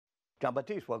Jon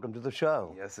Batiste, welcome to the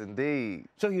show. Yes, indeed.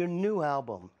 So your new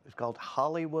album is called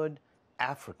Hollywood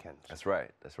Africans. That's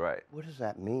right, that's right. What does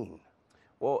that mean?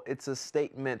 Well, it's a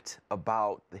statement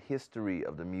about the history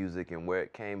of the music and where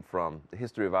it came from, the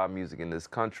history of our music in this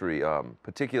country,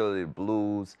 particularly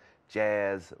blues,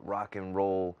 jazz, rock and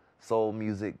roll, soul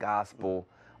music, gospel,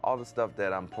 all the stuff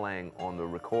that I'm playing on the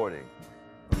recording.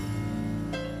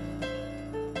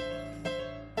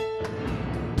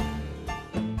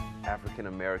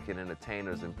 African-American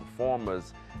entertainers and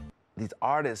performers, these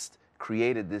artists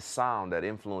created this sound that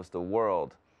influenced the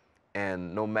world,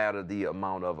 and no matter the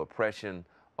amount of oppression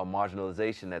or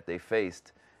marginalization that they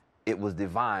faced, it was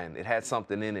divine. It had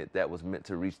something in it that was meant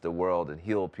to reach the world and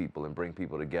heal people and bring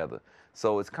people together.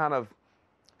 So it's kind of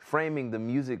framing the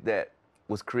music that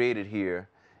was created here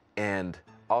and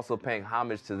also paying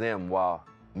homage to them, while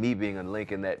me being a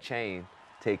link in that chain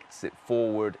takes it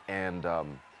forward and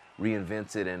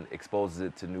reinvents it and exposes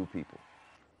it to new people.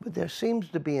 But there seems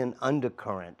to be an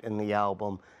undercurrent in the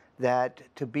album that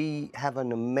to be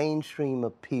having a mainstream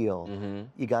appeal,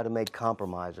 you got to make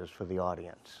compromises for the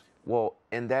audience. Well,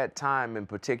 in that time in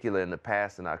particular, in the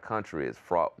past in our country, is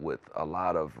fraught with a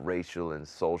lot of racial and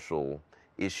social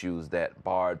issues that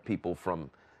barred people from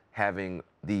having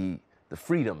the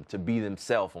freedom to be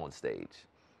themselves on stage.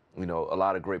 You know, a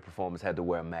lot of great performers had to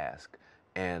wear a mask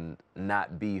and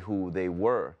not be who they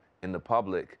were in the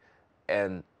public.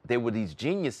 And they were these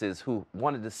geniuses who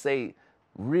wanted to say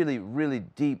really, really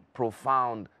deep,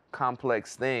 profound,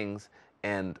 complex things,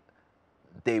 and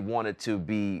they wanted to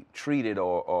be treated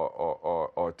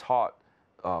or taught,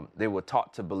 they were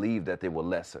taught to believe that they were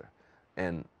lesser.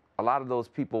 And a lot of those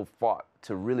people fought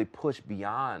to really push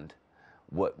beyond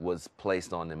what was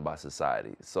placed on them by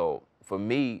society. So for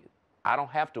me, I don't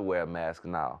have to wear a mask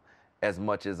now, as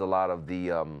much as a lot of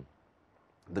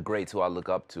the greats who I look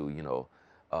up to, you know,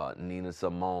 Nina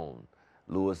Simone,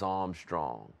 Louis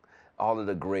Armstrong, all of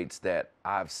the greats that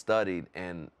I've studied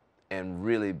and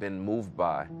really been moved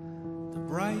by. The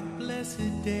bright,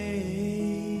 blessed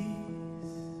days.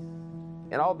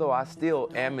 And although I still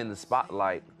am in the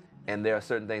spotlight and there are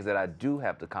certain things that I do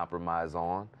have to compromise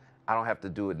on, I don't have to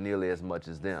do it nearly as much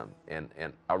as them. And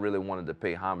I really wanted to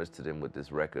pay homage to them with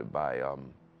this record by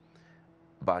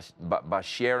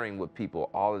sharing with people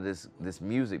all of this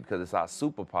music, because it's our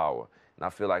superpower. And I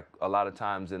feel like a lot of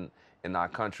times in our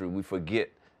country, we forget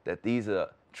that these are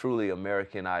truly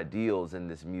American ideals in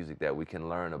this music that we can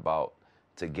learn about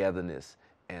togetherness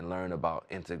and learn about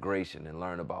integration and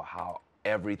learn about how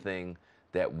everything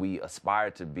that we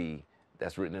aspire to be,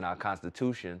 that's written in our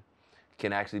Constitution,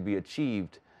 can actually be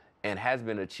achieved and has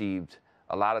been achieved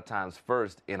a lot of times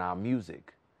first in our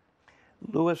music.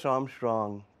 Louis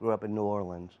Armstrong grew up in New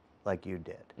Orleans like you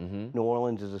did. New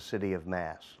Orleans is a city of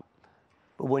mass.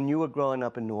 But when you were growing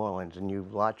up in New Orleans and you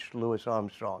watched Louis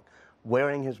Armstrong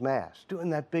wearing his mask, doing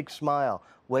that big smile,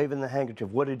 waving the handkerchief,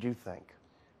 what did you think?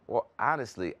 Well,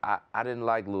 honestly, I didn't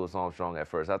like Louis Armstrong at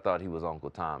first. I thought he was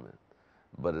Uncle Tommy.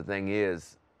 But the thing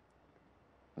is,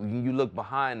 when you look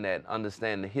behind that,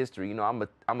 understand the history, you know,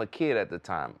 I'm a kid at the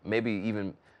time, maybe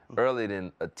even earlier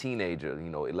than a teenager, you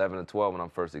know, 11 or 12 when I'm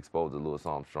first exposed to Louis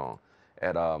Armstrong.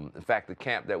 In fact, the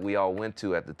camp that we all went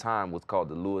to at the time was called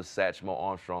the Louis Satchmo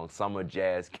Armstrong Summer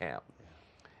Jazz Camp.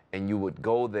 And you would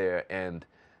go there and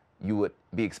you would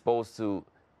be exposed to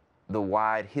the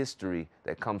wide history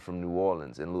that comes from New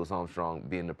Orleans, and Louis Armstrong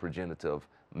being the progenitor of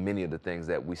many of the things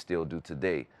that we still do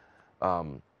today.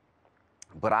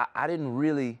 But I didn't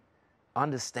really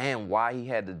understand why he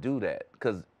had to do that,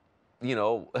 because, you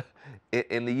know,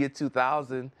 in the year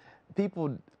 2000,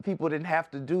 people didn't have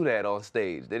to do that on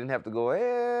stage. They didn't have to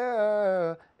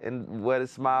go, and wear the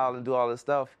smile and do all this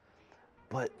stuff.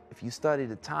 But if you study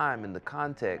the time and the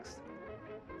context,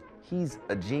 he's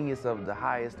a genius of the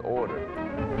highest order.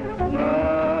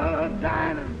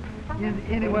 Dinah, is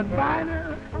anyone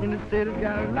finer in the state of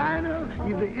Carolina?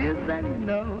 If there is, then you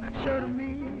know, show to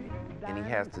me. And he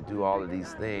has to do all of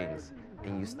these things,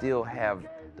 and you still have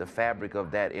the fabric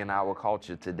of that in our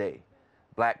culture today.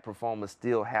 Black performers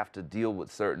still have to deal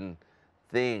with certain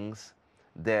things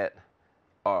that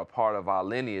are a part of our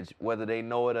lineage, whether they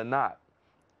know it or not.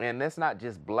 And that's not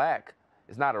just black.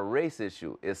 It's not a race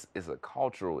issue. It's a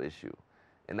cultural issue.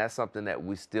 And that's something that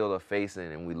we still are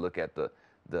facing, and we look at the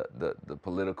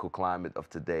political climate of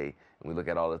today, and we look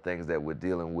at all the things that we're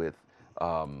dealing with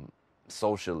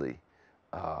socially,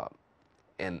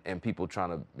 and people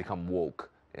trying to become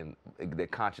woke, and their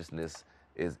consciousness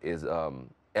is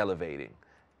elevating.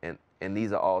 And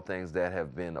these are all things that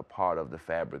have been a part of the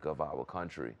fabric of our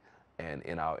country and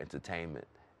in our entertainment.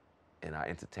 And our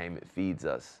entertainment feeds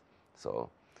us.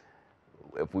 So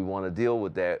if we want to deal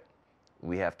with that,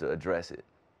 we have to address it.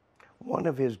 One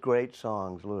of his great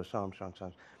songs, Louis Armstrong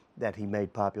songs, that he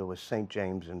made popular was St.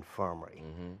 James Infirmary.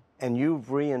 And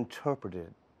you've reinterpreted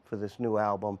it for this new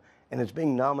album, and it's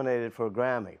being nominated for a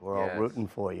Grammy. We're all rooting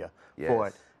for you for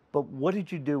it. But what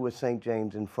did you do with St.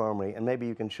 James Infirmary? And maybe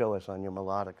you can show us on your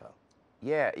melodica.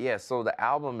 Yeah, so the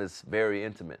album is very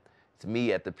intimate. It's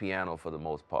me at the piano for the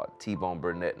most part. T-Bone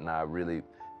Burnett and I really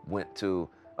went to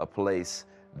a place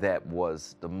that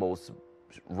was the most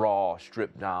raw,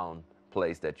 stripped down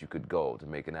place that you could go to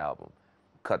make an album.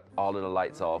 Cut all of the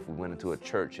lights off. We went into a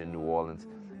church in New Orleans,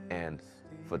 and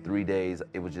for 3 days,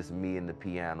 it was just me and the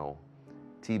piano.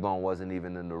 T-Bone wasn't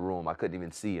even in the room. I couldn't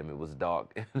even see him. It was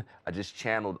dark. I just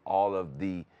channeled all of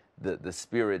the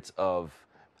spirits of,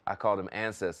 I call them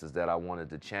ancestors, that I wanted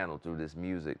to channel through this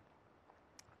music.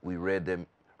 We read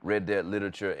their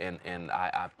literature, and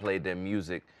I played their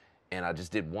music, and I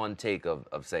just did one take of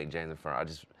St. James Infirmary.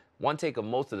 One take of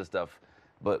most of the stuff,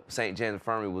 but St. James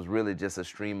Infirmary was really just a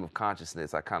stream of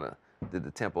consciousness. I kind of did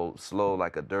the tempo slow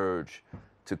like a dirge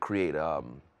to create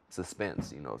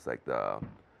suspense. You know, it's like the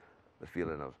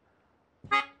feeling of.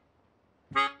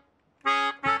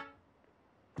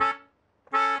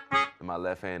 And my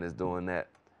left hand is doing that,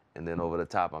 and then over the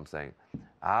top I'm saying,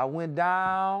 I went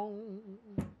down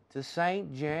to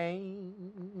St.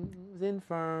 James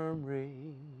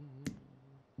Infirmary,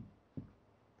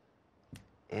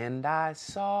 and I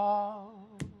saw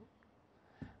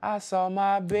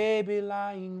my baby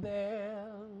lying there.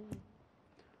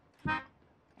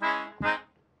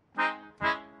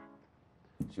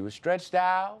 She was stretched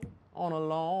out on a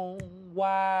long,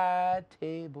 wide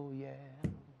table, yeah.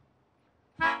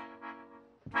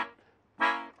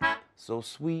 So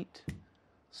sweet,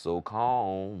 so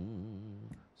calm,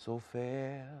 so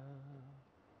fair.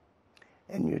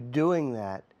 And you're doing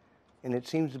that, and it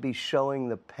seems to be showing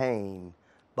the pain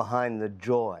behind the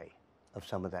joy of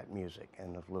some of that music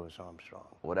and of Louis Armstrong.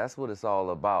 Well, that's what it's all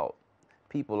about.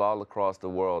 People all across the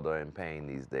world are in pain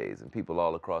these days, and people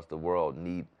all across the world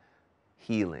need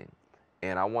healing.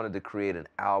 And I wanted to create an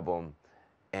album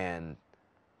and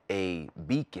a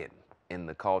beacon in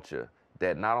the culture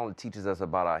that not only teaches us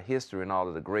about our history and all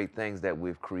of the great things that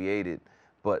we've created,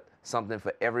 but something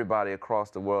for everybody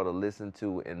across the world to listen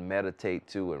to and meditate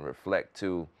to and reflect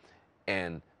to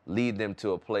and lead them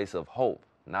to a place of hope,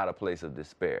 not a place of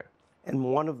despair. And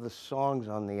one of the songs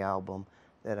on the album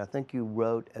that I think you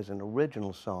wrote as an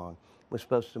original song was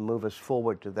supposed to move us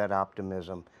forward to that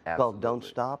optimism. Absolutely. Called Don't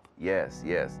Stop? Yes,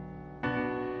 yes.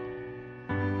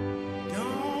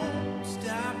 Don't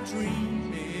stop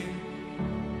dreaming.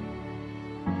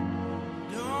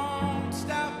 Don't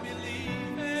stop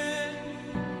believing.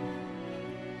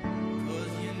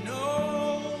 'Cause you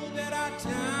know that our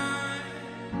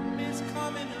time is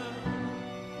coming up.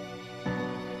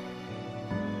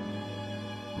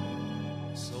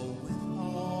 So with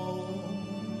all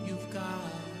you've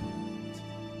got,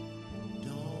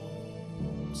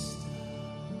 don't stop.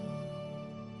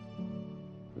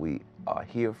 We are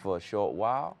here for a short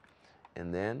while,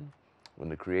 and then when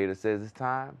the Creator says it's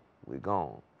time, we're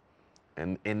gone.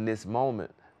 And in this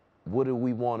moment, what do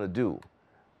we want to do?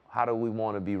 How do we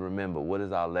want to be remembered? What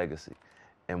is our legacy?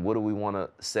 And what do we want to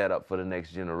set up for the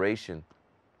next generation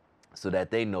so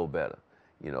that they know better?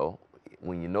 You know,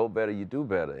 when you know better, you do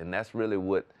better. And that's really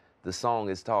what the song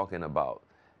is talking about.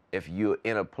 If you're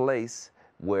in a place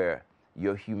where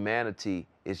your humanity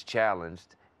is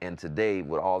challenged, and today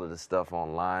with all of the stuff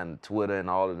online, Twitter and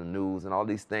all of the news and all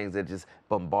these things that just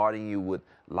bombarding you with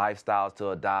lifestyles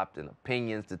to adopt and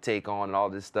opinions to take on and all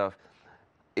this stuff,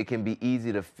 it can be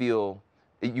easy to feel,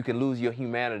 you can lose your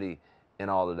humanity in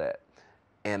all of that.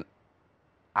 And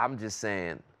I'm just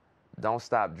saying, don't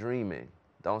stop dreaming.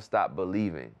 Don't stop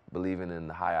believing in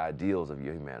the high ideals of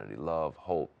your humanity, love,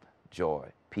 hope, joy,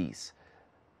 peace.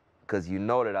 Because you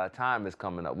know that our time is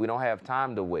coming up. We don't have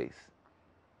time to waste.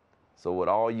 So with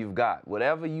all you've got,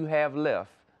 whatever you have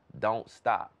left, don't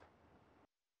stop.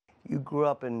 You grew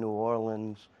up in New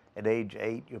Orleans. At age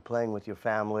 8, you're playing with your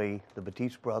family, the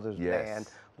Batiste Brothers Band.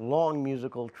 Long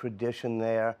musical tradition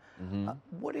there.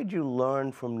 What did you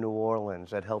learn from New Orleans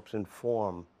that helps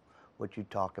inform what you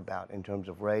talk about in terms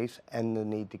of race and the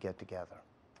need to get together?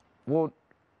 Well,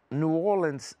 New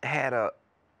Orleans had a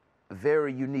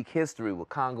very unique history with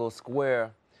Congo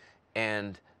Square,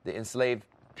 and the enslaved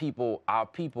people, our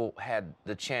people had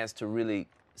the chance to really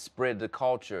spread the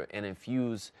culture and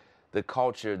infuse the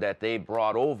culture that they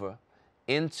brought over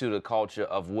into the culture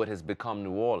of what has become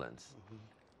New Orleans.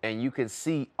 And you can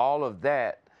see all of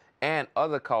that and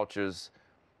other cultures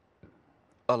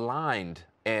aligned,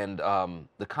 and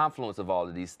the confluence of all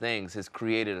of these things has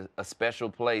created a special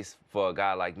place for a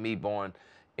guy like me, born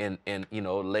in you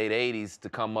know, late 80s to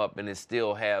come up and then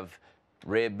still have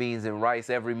red beans and rice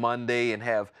every Monday and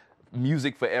have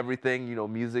music for everything, you know,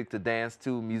 music to dance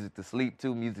to, music to sleep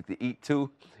to, music to eat to.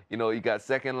 You know, you got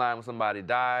second line when somebody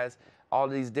dies, all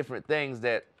these different things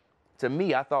that, to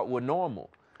me, I thought were normal.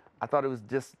 I thought it was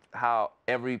just how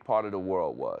every part of the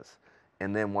world was.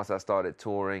 And then once I started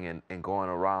touring and going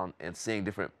around and seeing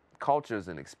different cultures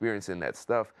and experiencing that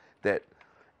stuff, that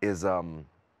is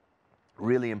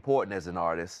really important as an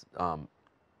artist,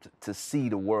 to see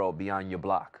the world beyond your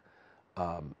block,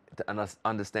 to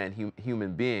understand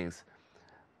human beings.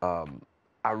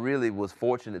 I really was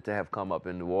fortunate to have come up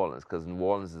in New Orleans, because New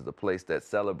Orleans is a place that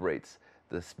celebrates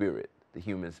the spirit, the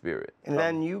human spirit. And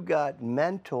then you got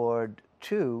mentored,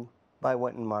 too, by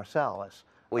Wynton Marsalis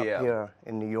up here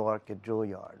in New York at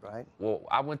Juilliard, right? Well,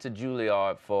 I went to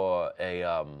Juilliard for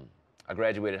I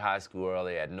graduated high school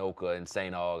early at NOCA in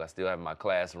St. Aug. I still have my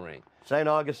class ring. St.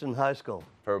 Augustine High School.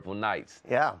 Purple Knights.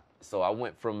 Yeah. So I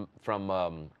went from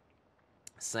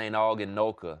St. Aug and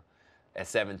NOCA. At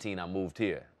 17, I moved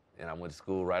here. And I went to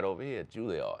school right over here at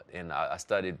Juilliard. And I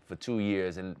studied for 2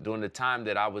 years. And during the time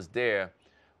that I was there,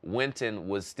 Wynton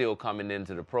was still coming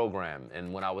into the program.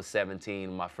 And when I was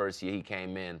 17, my first year, he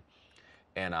came in.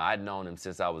 And I'd known him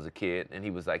since I was a kid. And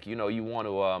he was like, you know, you want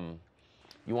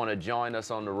to join us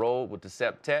on the road with the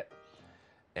septet?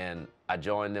 And I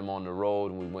joined them on the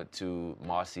road, and we went to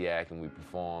Marciac, and we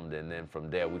performed. And then from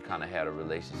there, we kind of had a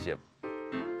relationship.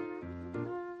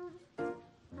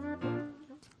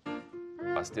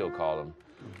 I still call him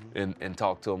and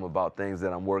talk to him about things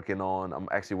that I'm working on. I'm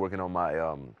actually working on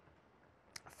my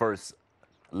first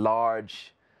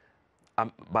large,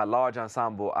 by large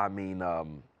ensemble, I mean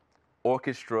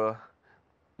orchestra,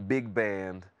 big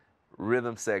band,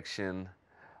 rhythm section,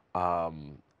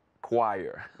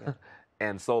 choir,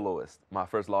 and soloist. My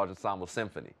first large ensemble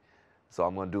symphony. So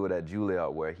I'm going to do it at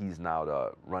Juilliard, where he's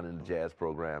now running the jazz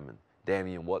program, and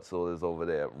Damian Wetzel is over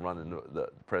there running the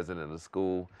president of the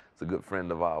school. It's a good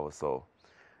friend of ours, so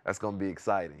that's going to be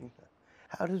exciting.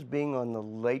 How does being on The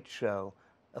Late Show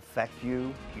affect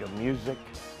you, your music,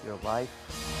 your life?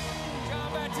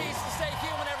 Jon Batiste, stay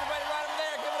human, everybody right over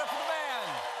there. Give it up for the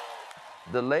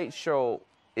band. The Late Show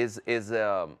is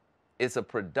a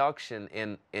production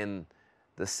in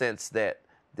the sense that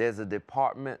there's a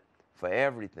department for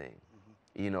everything.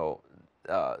 You know,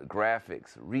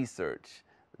 graphics, research.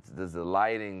 There's the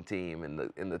lighting team and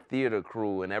the theater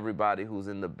crew and everybody who's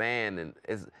in the band, and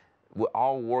we're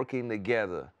all working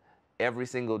together every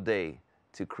single day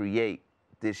to create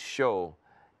this show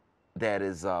that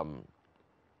is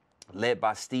led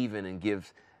by Stephen and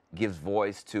gives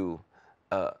voice to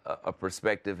a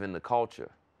perspective in the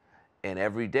culture. And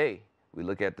every day we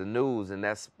look at the news, and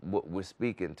that's what we're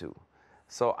speaking to.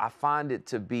 So I find it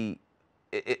to be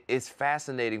it's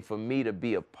fascinating for me to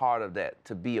be a part of that,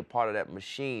 to be a part of that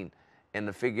machine, and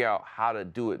to figure out how to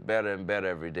do it better and better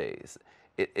every day.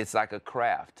 It's like a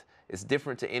craft. It's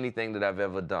different to anything that I've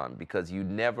ever done, because you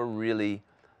never really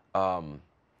are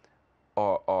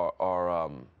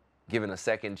given a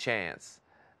second chance.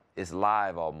 It's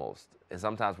live almost. And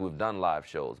sometimes we've done live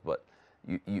shows, but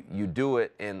you do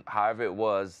it, and however it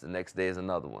was, the next day is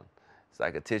another one. It's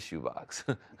like a tissue box,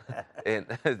 and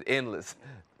it's endless.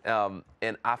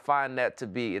 And I find that to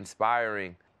be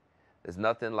inspiring. There's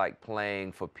nothing like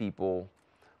playing for people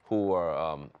who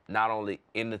are not only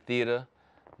in the theater,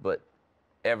 but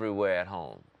everywhere at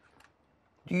home.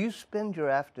 Do you spend your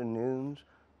afternoons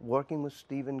working with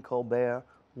Stephen Colbert,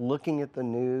 looking at the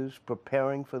news,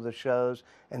 preparing for the shows,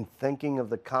 and thinking of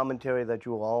the commentary that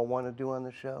you all want to do on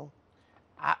the show?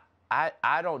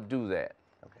 I don't do that.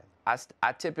 Okay.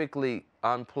 I typically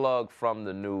unplug from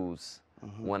the news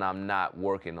when I'm not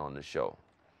working on the show,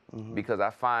 because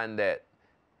I find that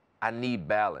I need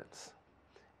balance.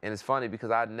 And it's funny,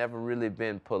 because I've never really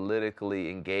been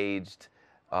politically engaged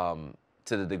to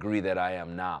the degree that I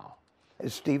am now.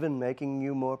 Is Stephen making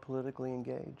you more politically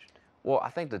engaged? Well, I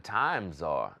think the times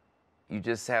are. You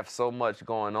just have so much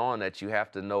going on that you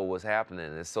have to know what's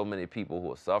happening. There's so many people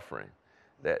who are suffering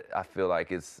that I feel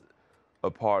like it's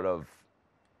a part of,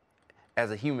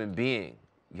 as a human being,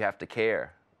 you have to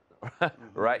care.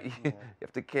 Right? You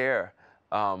have to care.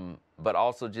 But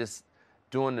also, just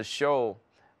doing the show,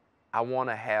 I want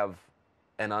to have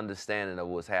an understanding of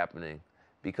what's happening,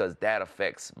 because that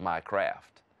affects my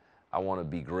craft. I want to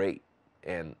be great,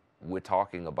 and we're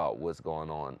talking about what's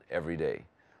going on every day,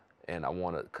 and I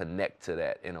want to connect to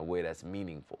that in a way that's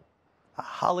meaningful.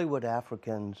 Hollywood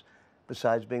Africans,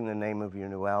 besides being the name of your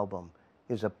new album,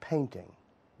 is a painting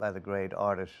by the great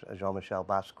artist Jean-Michel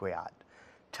Basquiat.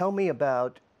 Tell me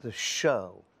about the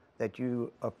show that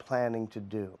you are planning to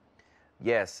do.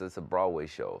 Yes, it's a Broadway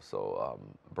show, so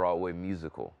Broadway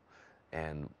musical.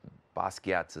 And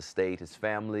Basquiat's estate, his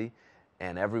family,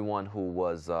 and everyone who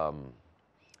was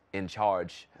in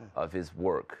charge of his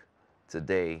work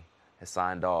today has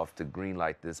signed off to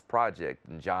greenlight this project.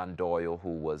 And John Doyle,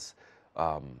 who was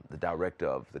the director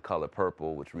of The Color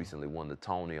Purple, which recently won the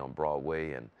Tony on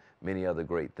Broadway, and many other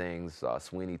great things.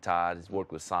 Sweeney Todd, he's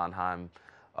worked with Sondheim,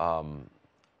 a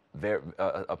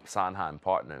Sondheim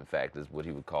partner, in fact, is what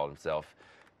he would call himself,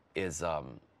 is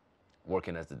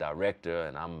working as the director,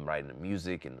 and I'm writing the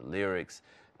music and the lyrics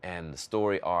and the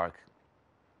story arc.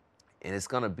 And it's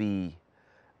gonna be,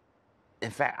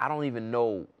 in fact, I don't even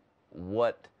know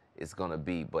what it's gonna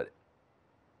be, but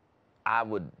I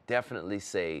would definitely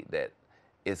say that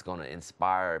it's gonna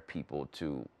inspire people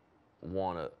to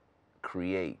wanna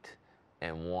create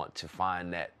and want to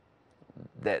find that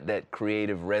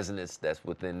creative resonance that's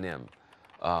within them.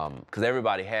 Because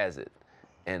everybody has it.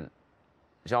 And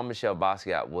Jean-Michel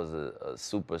Basquiat was a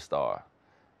superstar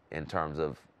in terms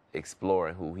of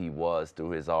exploring who he was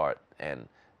through his art and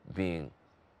being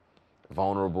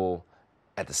vulnerable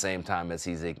at the same time as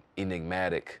he's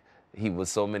enigmatic. He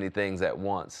was so many things at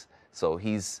once. So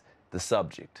he's the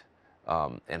subject.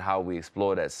 And how we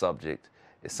explore that subject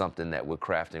is something that we're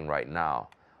crafting right now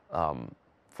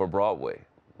for Broadway,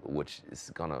 which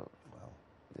is gonna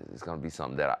be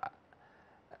something that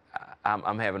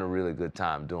I'm having a really good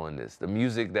time doing this. The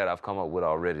music that I've come up with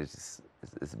already is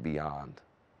beyond.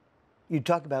 You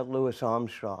talk about Louis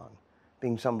Armstrong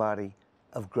being somebody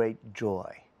of great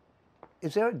joy.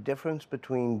 Is there a difference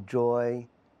between joy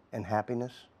and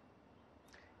happiness?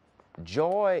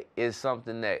 Joy is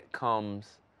something that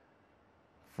comes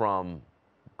from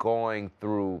going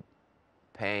through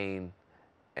pain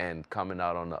and coming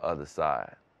out on the other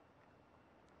side.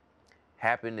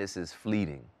 Happiness is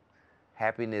fleeting.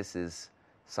 Happiness is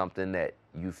something that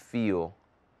you feel,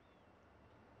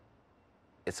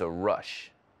 it's a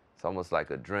rush. It's almost like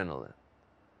adrenaline.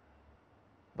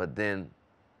 But then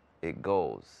it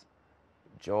goes.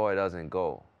 Joy doesn't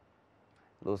go.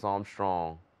 Louis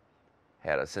Armstrong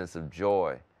had a sense of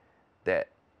joy that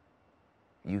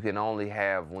you can only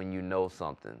have when you know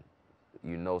something.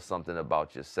 You know something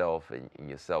about yourself and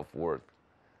your self-worth.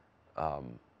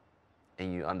 And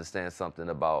you understand something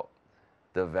about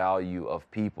the value of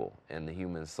people and the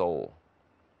human soul.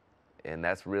 And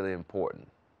that's really important.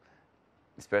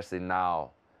 Especially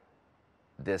now,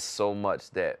 there's so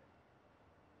much that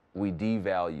we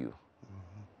devalue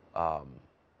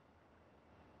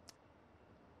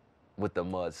with the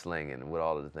mudslinging, with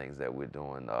all of the things that we're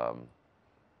doing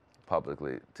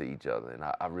publicly to each other. And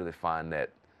I really find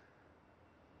that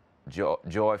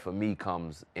joy for me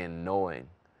comes in knowing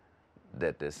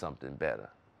that there's something better.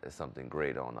 There's something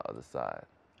greater on the other side.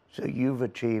 So you've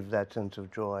achieved that sense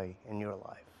of joy in your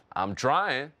life. I'm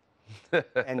trying.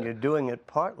 And you're doing it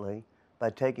partly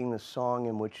by taking the song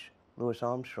in which Louis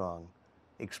Armstrong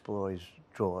explores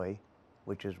joy,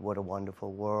 which is What a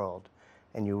Wonderful World,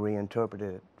 and you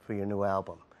reinterpreted it for your new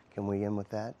album. Can we end with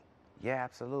that? Yeah,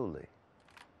 absolutely.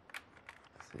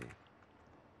 Let's see.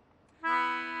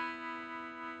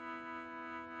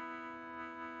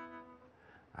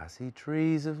 I see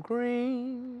trees of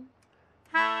green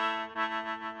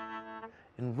and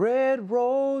red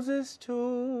roses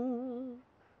too.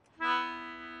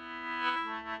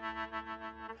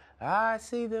 I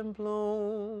see them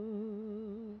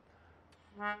bloom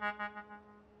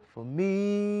for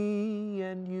me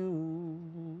and you.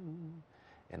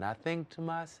 And I think to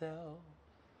myself,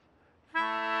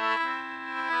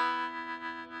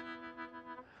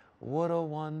 what a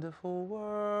wonderful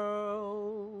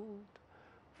world.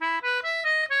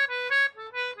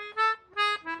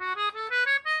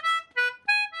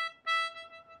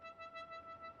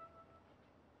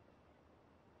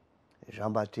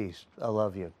 Jon Batiste, I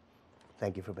love you.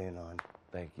 Thank you for being on.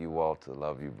 Thank you, Walter.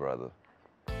 Love you, brother.